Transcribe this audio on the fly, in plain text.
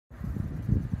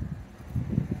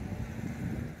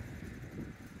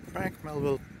Frank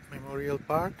Melville Memorial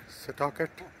Park, Setauket,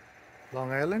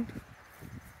 Long Island.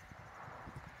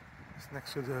 It's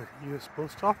next to the US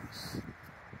Post Office.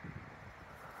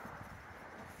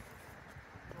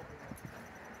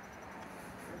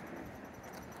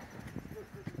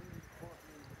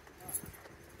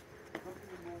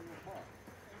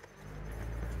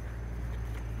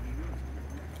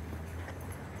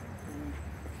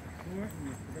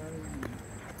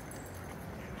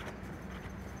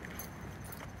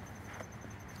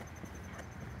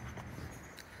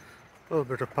 A little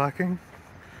bit of parking,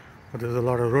 but there's a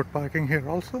lot of road parking here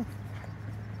also.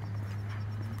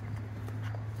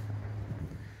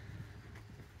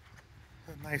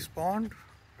 A nice pond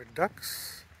with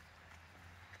ducks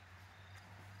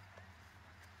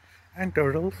and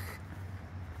turtles.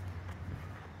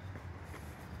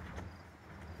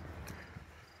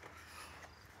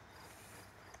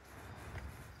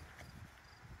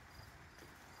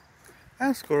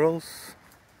 And squirrels.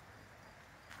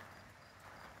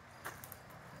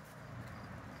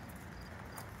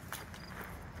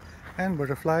 And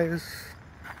butterflies.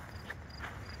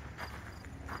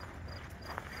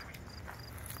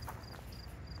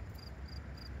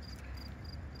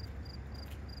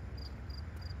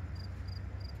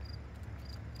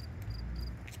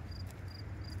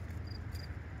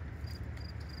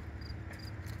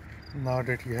 Now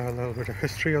that you have a little bit of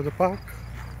history of the park,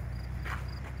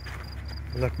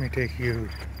 let me take you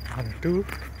on a tour.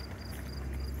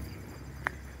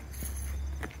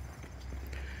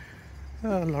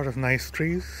 A lot of nice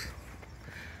trees,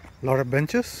 a lot of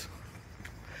benches,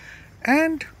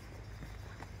 and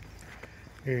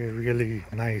a really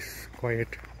nice, quiet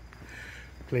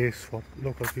place for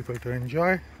local people to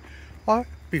enjoy, or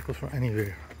people from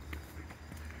anywhere.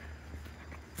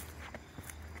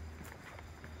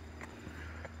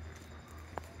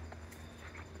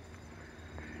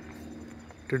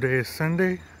 Today is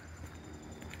Sunday,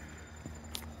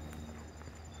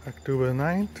 October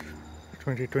 9th,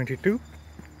 2022.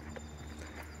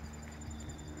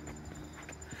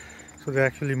 So there are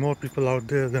actually more people out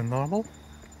there than normal.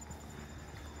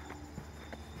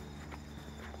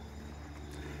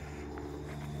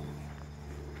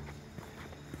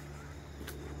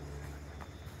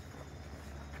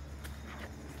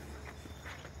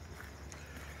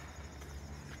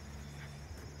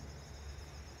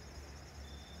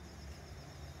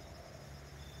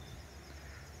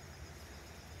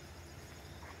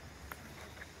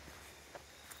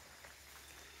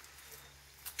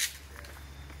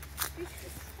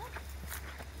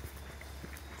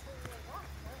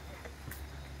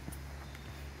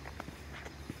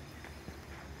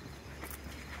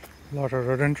 A lot of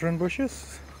rhododendron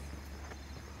bushes.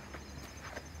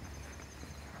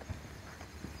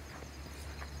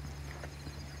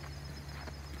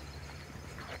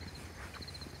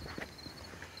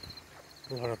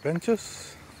 A lot of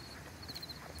benches.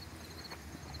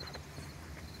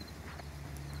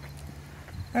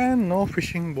 And no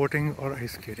fishing, boating or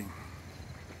ice skating,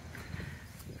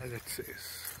 as it says.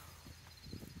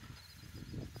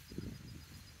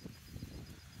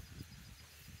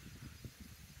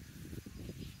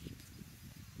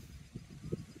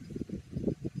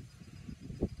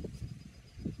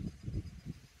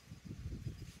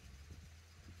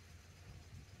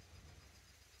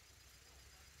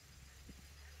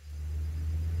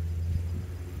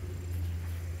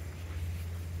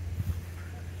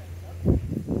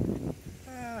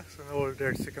 It's an old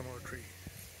dead sycamore tree.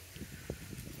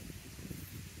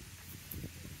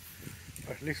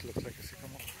 Or at least looks like a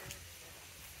sycamore.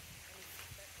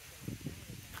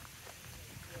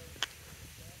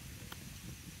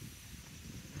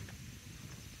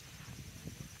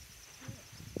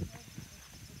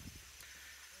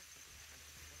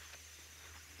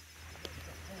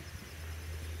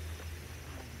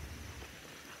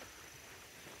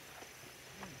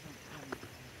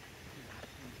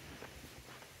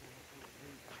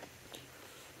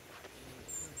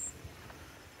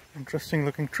 Interesting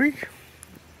looking tree.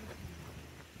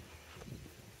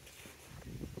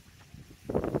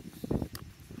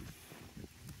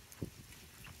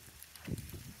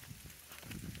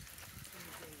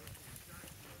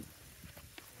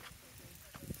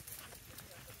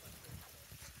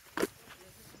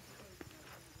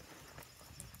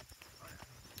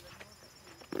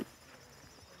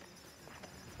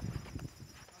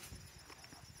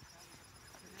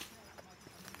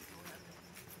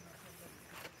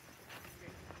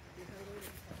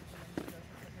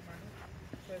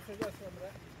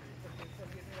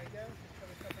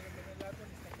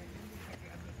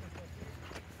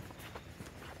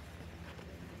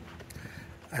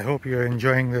 I hope you're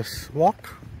enjoying this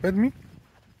walk with me.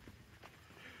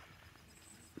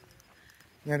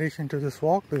 In addition to this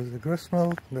walk, there's a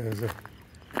gristmill, there's a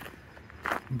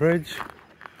bridge,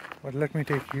 but let me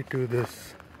take you to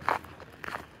this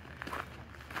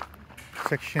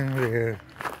section where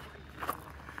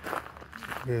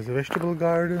there's a vegetable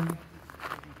garden,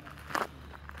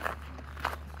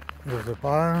 there's a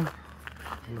barn,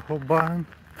 the whole barn.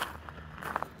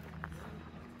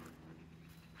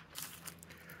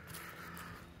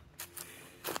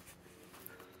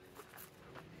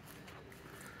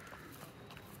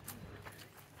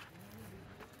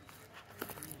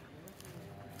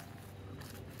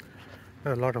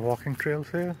 There are a lot of walking trails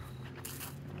here.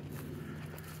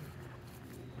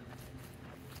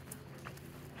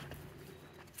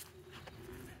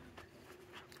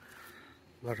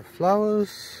 A lot of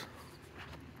flowers,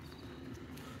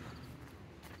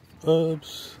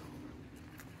 herbs,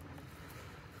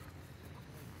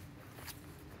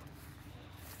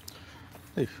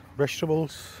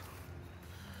 vegetables.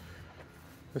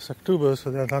 It's October,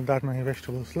 so there are not that many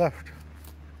vegetables left.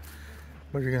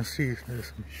 But you can see there's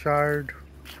some chard,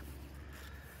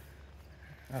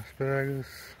 asparagus,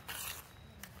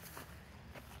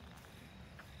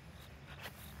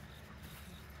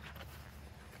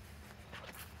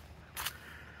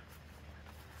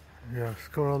 yeah,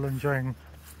 squirrel enjoying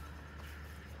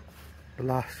the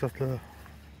last of the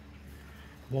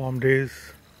warm days.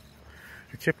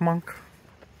 A chipmunk,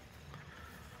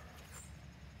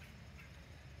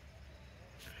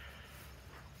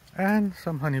 and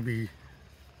some honeybee.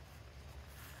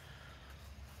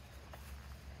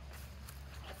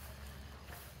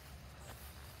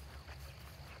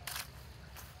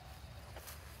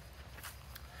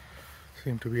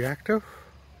 Seem to be active.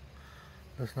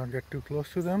 Let's not get too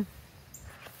close to them.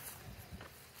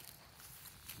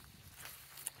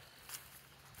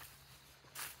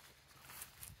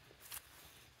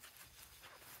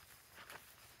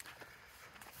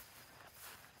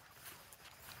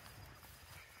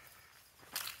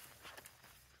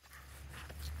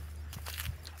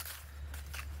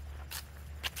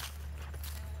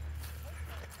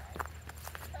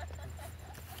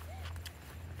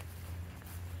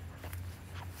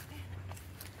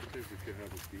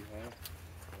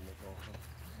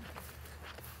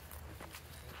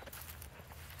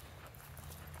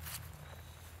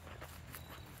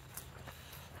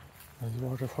 There's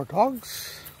water for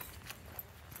dogs.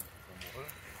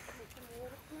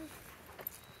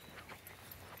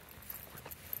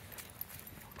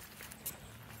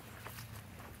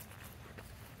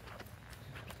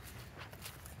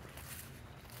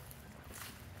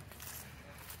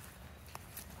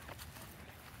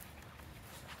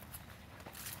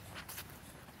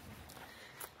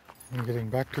 I'm getting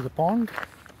back to the pond.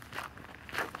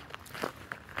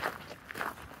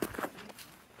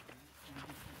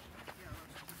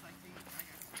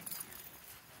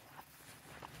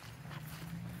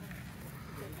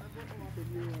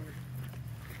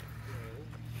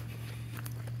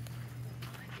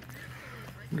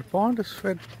 The pond is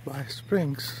fed by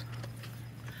springs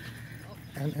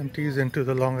and empties into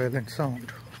the Long Island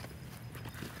Sound.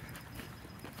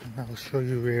 And I'll show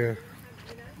you where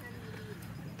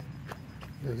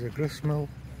there's a gristmill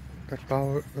that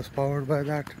was powered by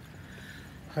that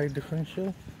height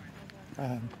differential,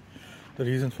 and the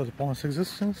reason for the pond's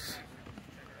existence.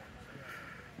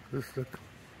 This is the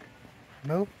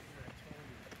mill.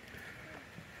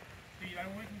 I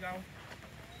wouldn't go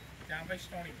down by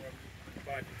Stony Brook,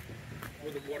 but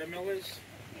where the watermill is,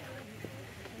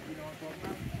 you know what I'm talking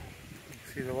about?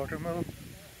 See the watermill?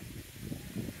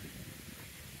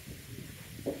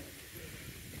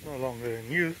 It's no longer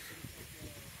in use.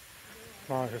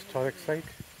 Now a historic site.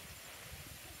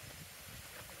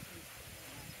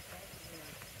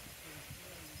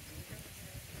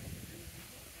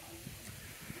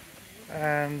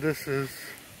 And this is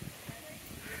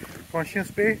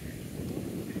Conscience Bay,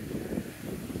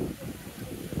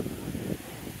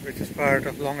 which is part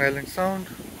of Long Island Sound.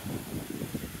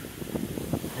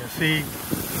 You can see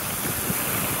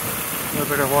a little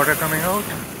bit of water coming out.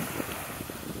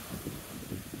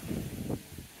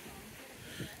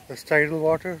 That's tidal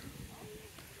water.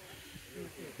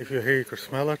 If you're here, you could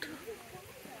smell it.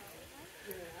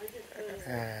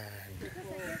 And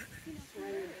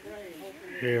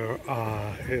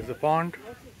here's the pond.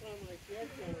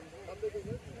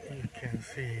 You can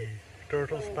see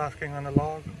turtles basking on a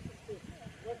log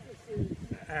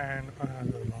and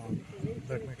another log.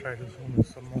 Let me try to zoom in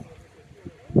some more.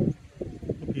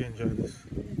 Hope you enjoy this.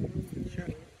 Sure.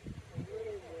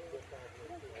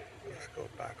 Let's go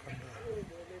back on the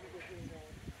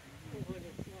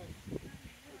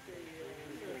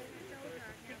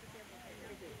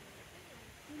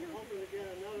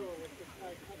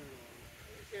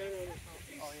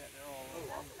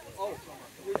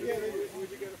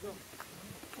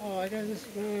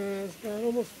It's been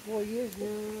almost 4 years now.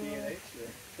 DNA?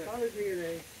 Probably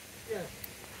DNA. Yeah.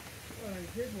 Well,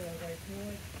 I did know, I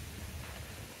thought.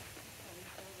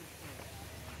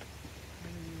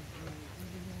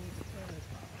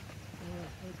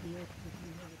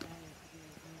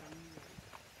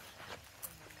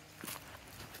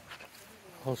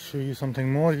 I'll show you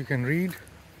something more you can read.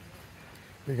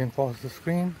 You can pause the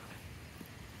screen,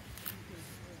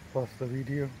 pause the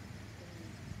video.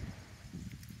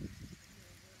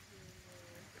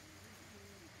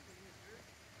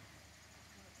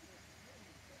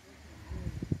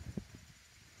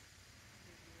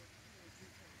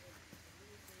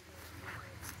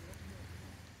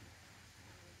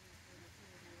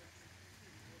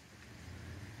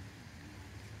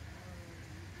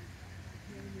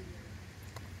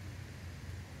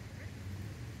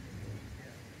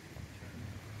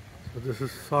 So this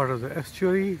is sort of the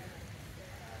estuary,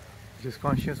 which is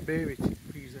Conscious Bay, which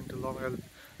feeds into Long Island,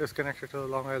 is connected to the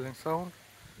Long Island Sound.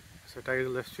 It's a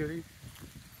tidal estuary.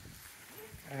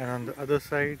 And on the other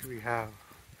side we have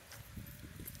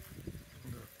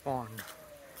the pond.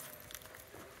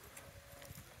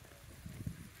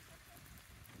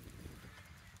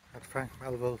 At Frank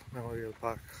Melville Memorial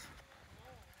Park.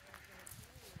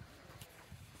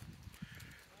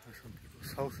 There's some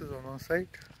people's houses on one side.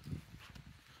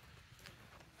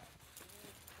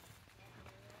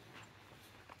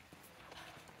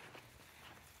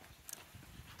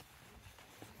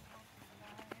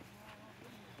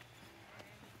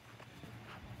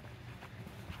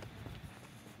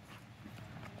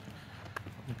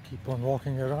 We keep on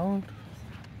walking around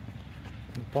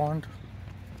the pond,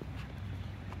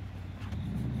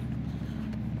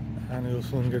 and you'll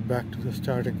soon get back to the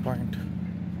starting point.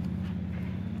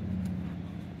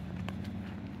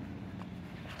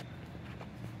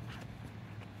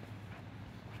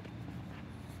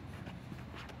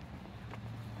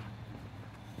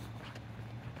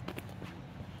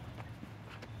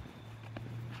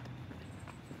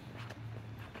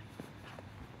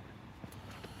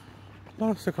 A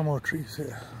lot of sycamore trees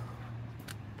here.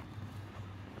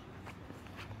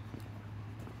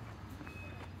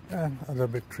 And other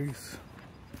big trees.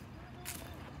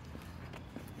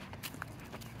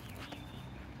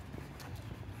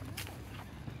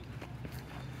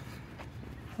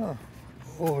 Oh,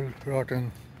 old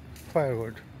rotten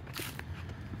firewood.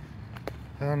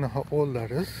 I don't know how old that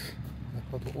is,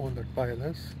 how old that pile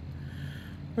is.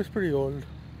 It's pretty old.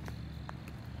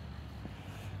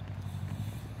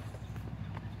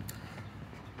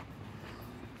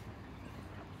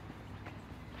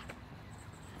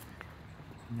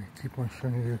 Keep on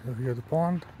showing you here the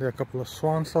pond. There are a couple of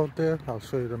swans out there. I'll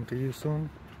show you them to you soon.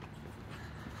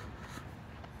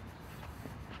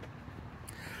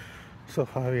 So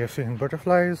far we have seen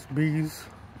butterflies, bees,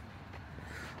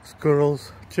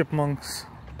 squirrels, chipmunks,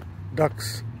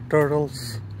 ducks,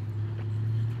 turtles,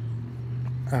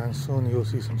 and soon you'll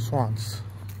see some swans.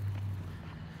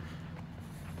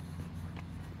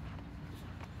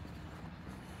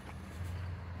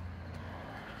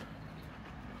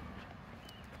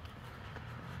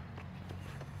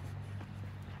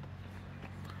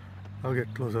 I'll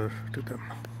get closer to them.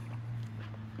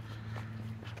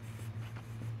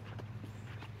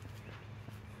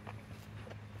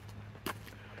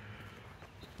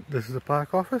 This is the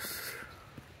park office.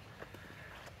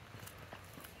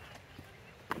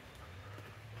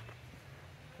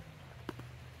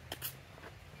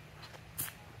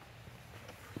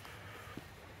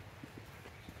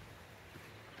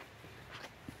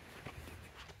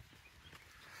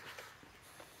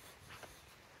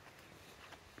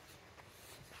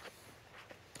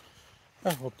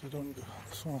 I hope they don't go,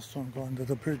 the swans don't go under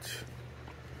the bridge.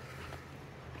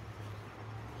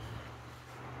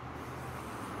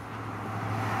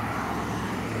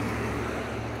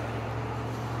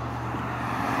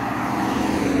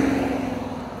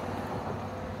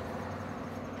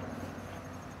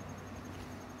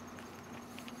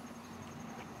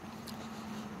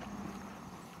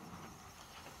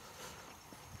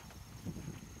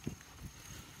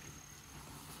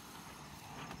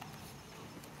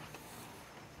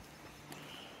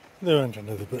 They went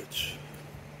under the bridge.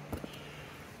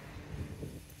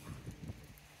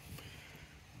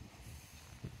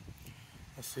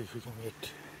 Let's see if we can get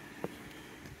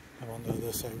them on the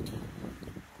other side.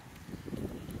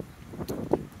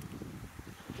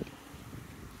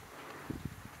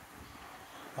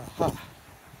 Aha!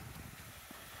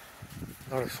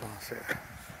 A lot of swans here.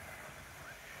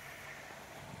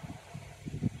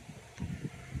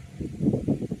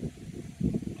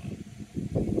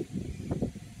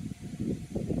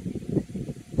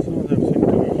 Some of them seem to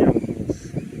be young.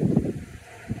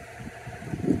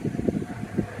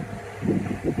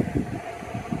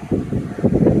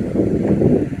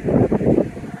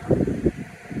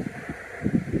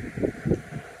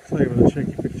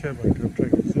 picture, but I'll try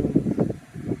to zoom.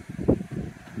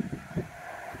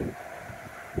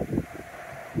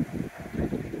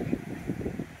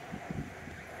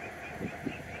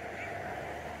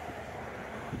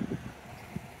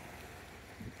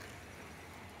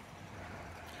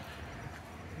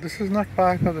 This is not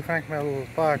part of the Frank Melville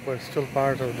Park, but it's still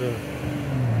part of the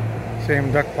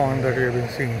same duck pond that we have been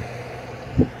seeing.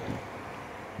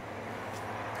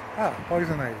 Ah,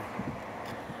 poison ivy.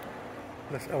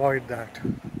 Let's avoid that.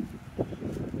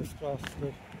 Let's cross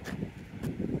the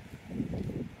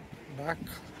back.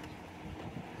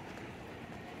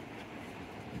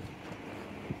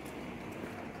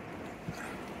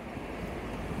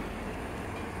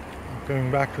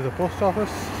 Going back to the post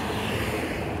office.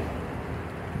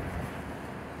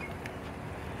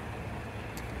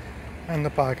 And the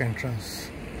park entrance.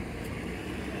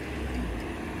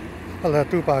 Well, there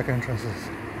are two park entrances.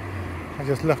 I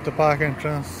just left the park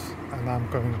entrance and I'm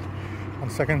coming on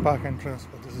the second park entrance,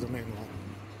 but this is the main one.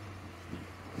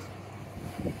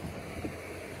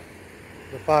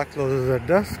 The park closes at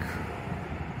dusk.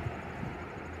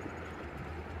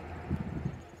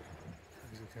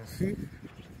 As you can see,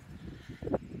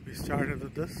 we started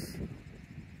with this.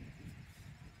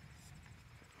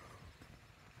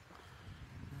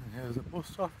 Here's the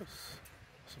post office.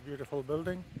 It's a beautiful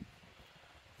building.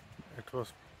 It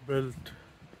was built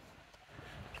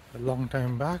a long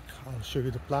time back. I'll show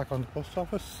you the plaque on the post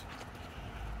office.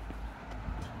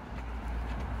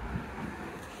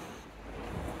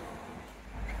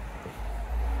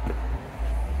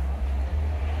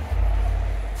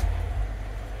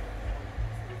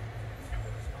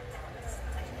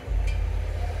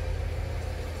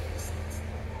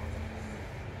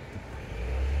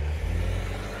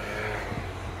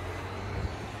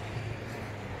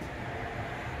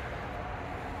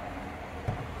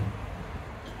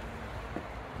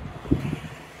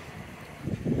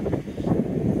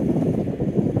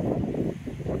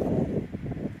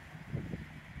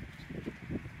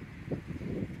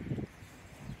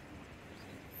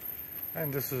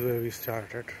 And this is where we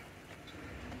started.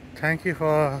 Thank you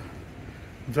for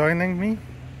joining me.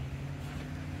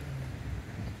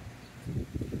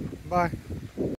 Bye.